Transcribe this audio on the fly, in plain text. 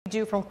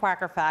do from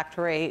Quacker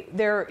Factory,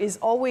 there is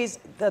always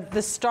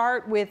the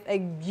start with a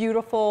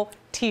beautiful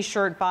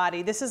t-shirt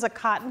body. This is a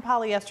cotton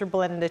polyester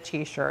blended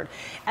t-shirt.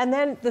 And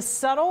then the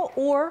subtle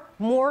or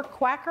more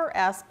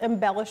Quacker-esque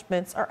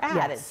embellishments are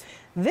added. Yes.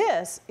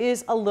 This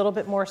is a little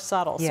bit more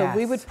subtle. Yes. So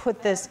we would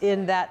put this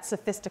in that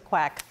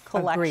Sophistiquack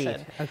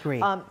collection.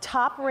 Agreed.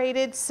 Top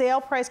rated, sale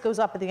price goes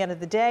up at the end of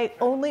the day.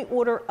 Only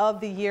order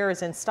of the year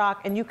is in stock.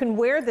 And you can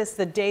wear this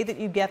the day that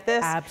you get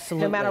this.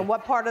 Absolutely. No matter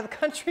what part of the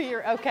country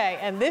you're, okay.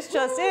 And this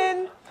just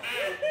in.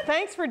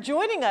 Thanks for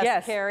joining us,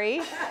 yes.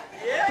 Carrie.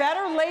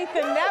 Better late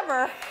than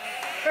never.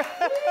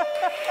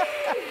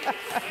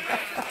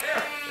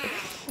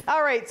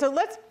 All right, so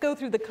let's go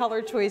through the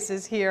color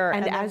choices here.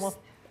 And as,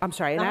 I'm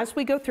sorry, and as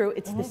we go through,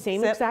 it's the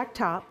same exact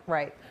top.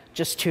 Right.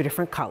 Just two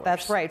different colors.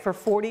 That's right. For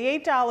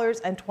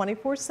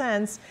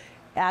 $48.24,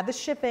 add the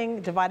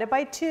shipping, divide it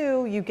by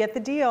 2, you get the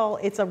deal.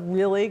 It's a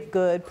really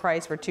good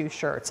price for 2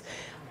 shirts.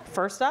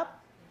 First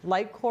up,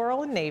 light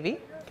coral and navy.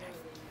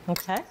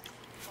 Okay.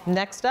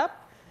 Next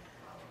up,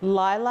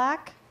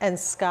 lilac and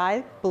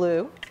sky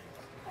blue.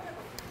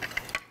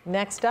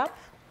 Next up,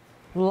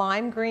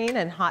 lime green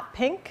and hot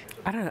pink.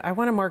 I don't know. I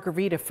want a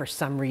margarita for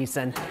some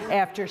reason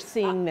after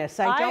seeing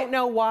this. I don't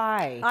know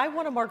why. I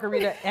want a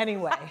margarita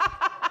anyway.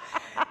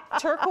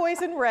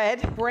 Turquoise and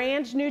red.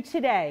 Brand new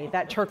today,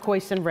 that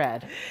turquoise and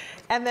red.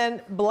 And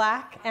then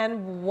black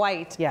and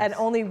white. Yes. And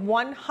only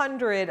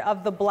 100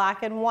 of the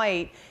black and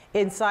white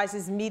in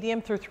sizes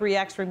medium through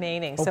 3X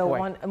remaining. Oh, so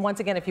boy. once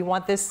again, if you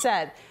want this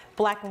set,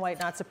 black and white,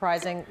 not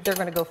surprising, they're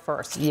going to go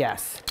first.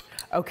 Yes.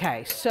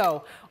 Okay,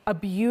 so a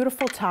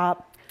beautiful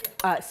top.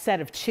 Set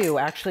of 2,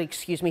 actually,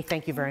 excuse me,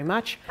 thank you very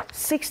much.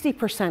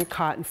 60%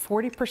 cotton,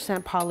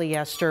 40%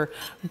 polyester,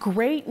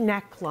 great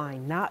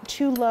neckline, not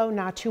too low,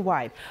 not too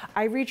wide.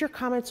 I read your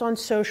comments on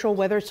social,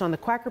 whether it's on the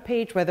Quacker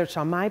page, whether it's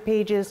on my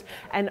pages,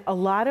 and a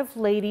lot of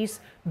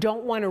ladies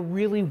don't want a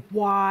really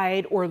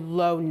wide or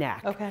low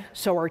neck. Okay.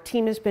 So our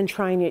team has been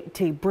trying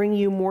to bring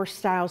you more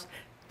styles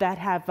that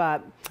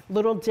have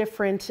little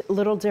different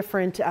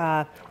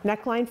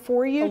neckline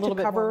for you to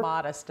cover more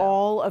modest,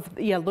 all of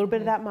a little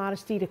bit of that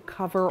modesty to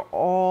cover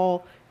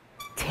all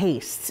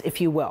tastes, if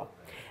you will.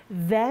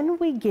 Then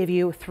we give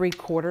you a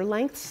 3/4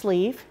 length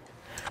sleeve,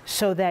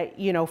 so that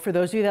for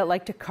those of you that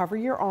like to cover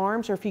your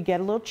arms, or if you get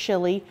a little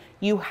chilly,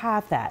 you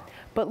have that.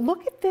 But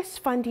look at this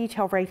fun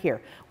detail right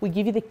here. We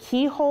give you the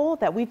keyhole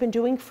that we've been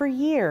doing for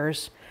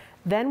years.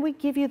 Then we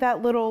give you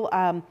that little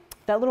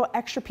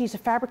extra piece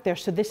of fabric there,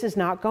 so this is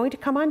not going to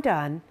come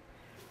undone.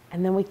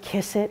 And then we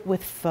kiss it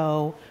with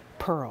faux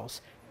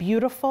pearls.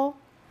 Beautiful,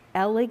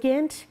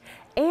 elegant,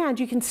 and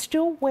you can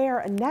still wear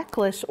a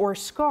necklace or a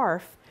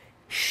scarf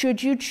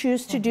should you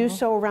choose to do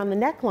so around the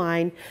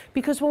neckline,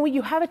 because when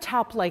you have a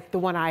top like the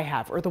one I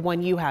have or the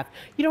one you have,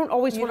 you don't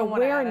always want to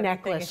wear a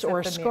necklace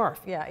or a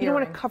scarf. You don't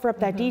want to cover up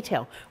that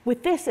detail.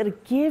 With this,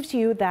 it gives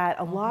you that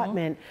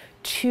allotment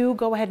to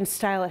go ahead and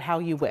style it how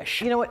you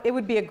wish. You know what, it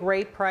would be a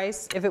great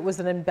price if it was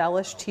an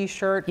embellished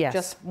t-shirt,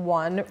 just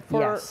one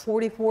for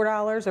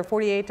 $44 or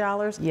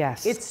 $48.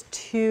 Yes. It's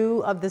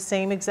 2 of the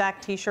same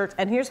exact t-shirts.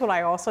 And here's what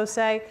I also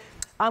say.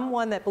 I'm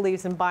one that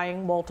believes in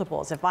buying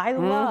multiples. If I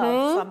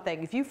love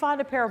something, if you find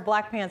a pair of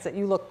black pants that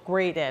you look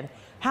great in,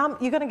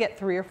 you're going to get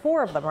 3 or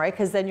 4 of them, right?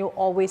 Because then you'll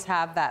always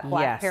have that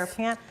black pair of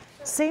pants.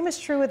 Same is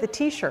true with a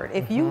t-shirt.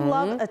 If you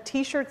love a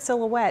t-shirt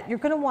silhouette, you're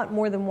going to want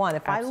more than one.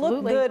 If I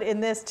look good in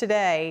this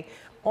today,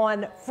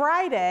 on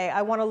Friday,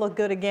 I want to look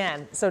good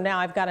again. So now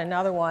I've got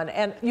another one.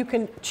 And you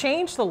can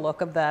change the look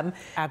of them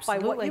by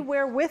what you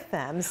wear with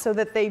them, so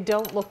that they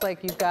don't look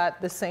like you've got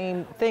the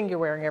same thing you're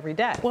wearing every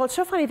day. Well, it's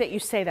so funny that you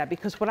say that,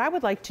 because what I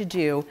would like to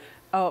do,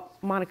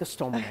 Monica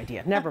stole my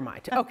idea. Never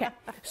mind. Okay.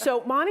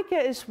 So Monica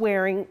is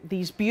wearing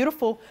these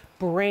beautiful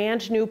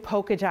brand new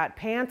polka dot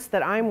pants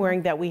that I'm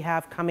wearing that we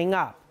have coming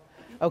up.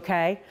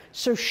 Okay,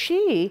 so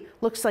she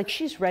looks like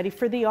she's ready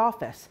for the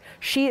office.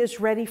 She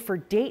is ready for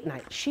date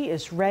night. She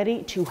is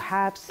ready to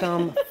have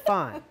some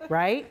fun,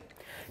 right?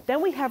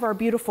 Then we have our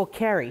beautiful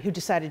Carrie, who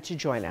decided to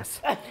join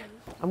us.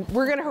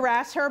 We're going to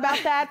harass her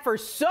about that for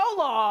so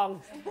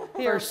long.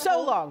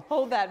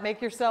 Hold that.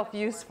 Make yourself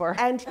useful.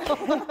 And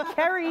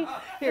Carrie,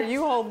 here,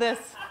 you hold this.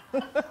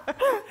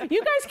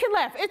 You guys can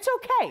laugh. It's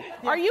okay.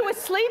 Are you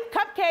asleep?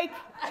 Cupcake.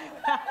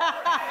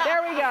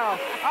 There we go.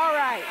 All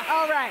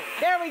right.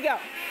 There we go.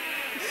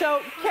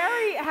 So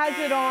Carrie has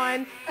it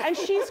on, and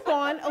she's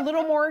gone a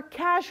little more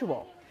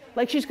casual.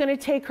 Like she's going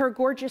to take her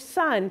gorgeous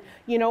son,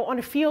 on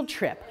a field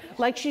trip.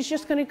 Like she's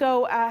just going to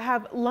go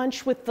have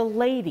lunch with the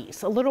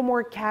ladies, a little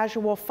more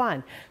casual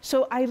fun.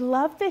 So I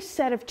love this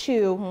set of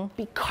 2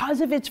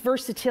 because of its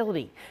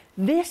versatility.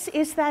 This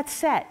is that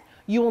set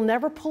you will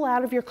never pull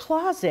out of your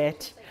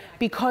closet,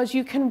 because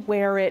you can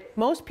wear it.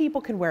 Most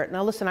people can wear it.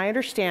 Now listen, I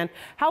understand.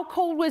 How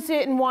cold was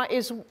it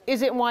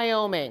is it in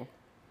Wyoming?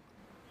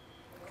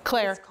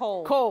 Claire? It's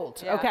cold.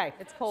 Cold, Yeah, okay.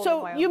 it's cold in So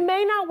Wyoming. you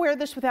may not wear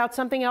this without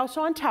something else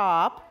on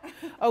top,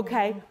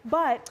 okay,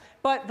 but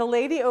the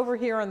lady over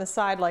here on the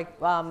side, like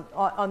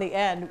on the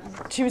end,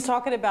 she was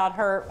talking about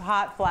her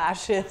hot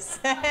flashes,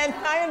 and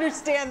I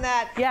understand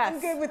that. Yes. I'm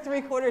good with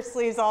 3/4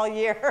 sleeves all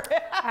year.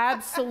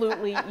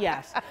 absolutely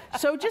yes.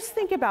 So just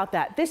think about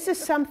that. This is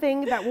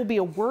something that will be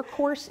a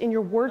workhorse in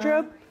your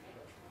wardrobe,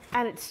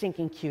 and it's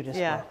stinking cute as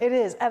Yeah, well. it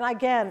is. And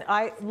again,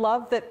 I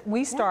love that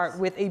we start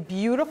with a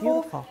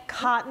beautiful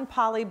cotton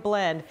poly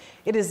blend.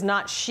 It is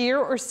not sheer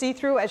or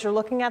see-through. As you're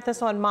looking at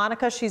this on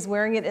Monica, she's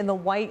wearing it in the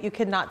white. You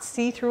cannot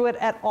see through it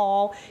at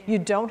all. You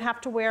don't have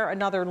to wear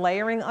another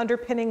layering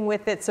underpinning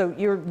with it, so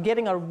you're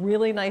getting a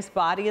really nice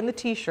body in the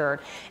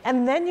t-shirt.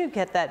 And then you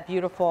get that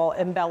beautiful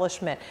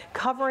embellishment,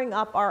 covering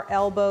up our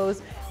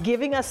elbows,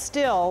 giving us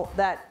still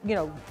that, you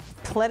know,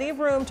 plenty of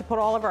room to put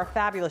all of our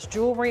fabulous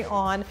jewelry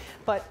on,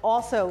 but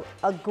also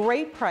a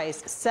great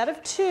price. Set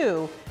of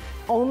 2,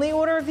 only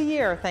order of the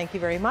year. Thank you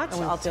very much.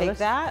 I'll take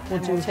that.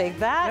 We'll take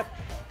that.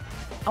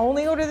 Yep.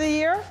 Only order of the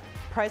year.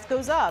 Price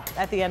goes up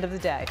at the end of the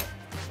day.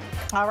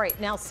 All right,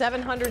 now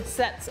 700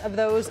 sets of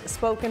those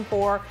spoken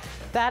for.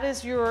 That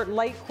is your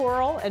light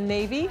coral and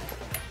navy.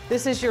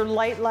 This is your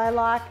light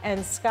lilac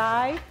and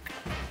sky.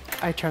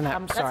 I turned that,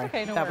 sorry, that's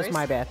okay, no that worries. was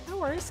my bad. No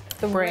worries.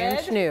 The Brand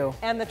red new.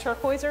 and the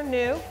turquoise are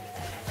new.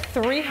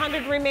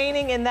 300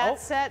 remaining in that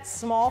set,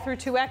 small through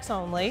 2X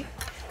only.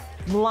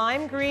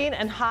 Lime green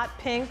and hot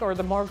pink, or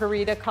the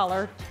margarita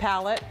color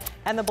palette,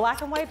 and the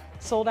black and white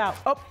sold out.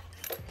 Oh,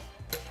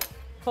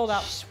 Sold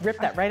out. ripped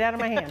that right out of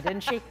my hand,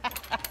 didn't she?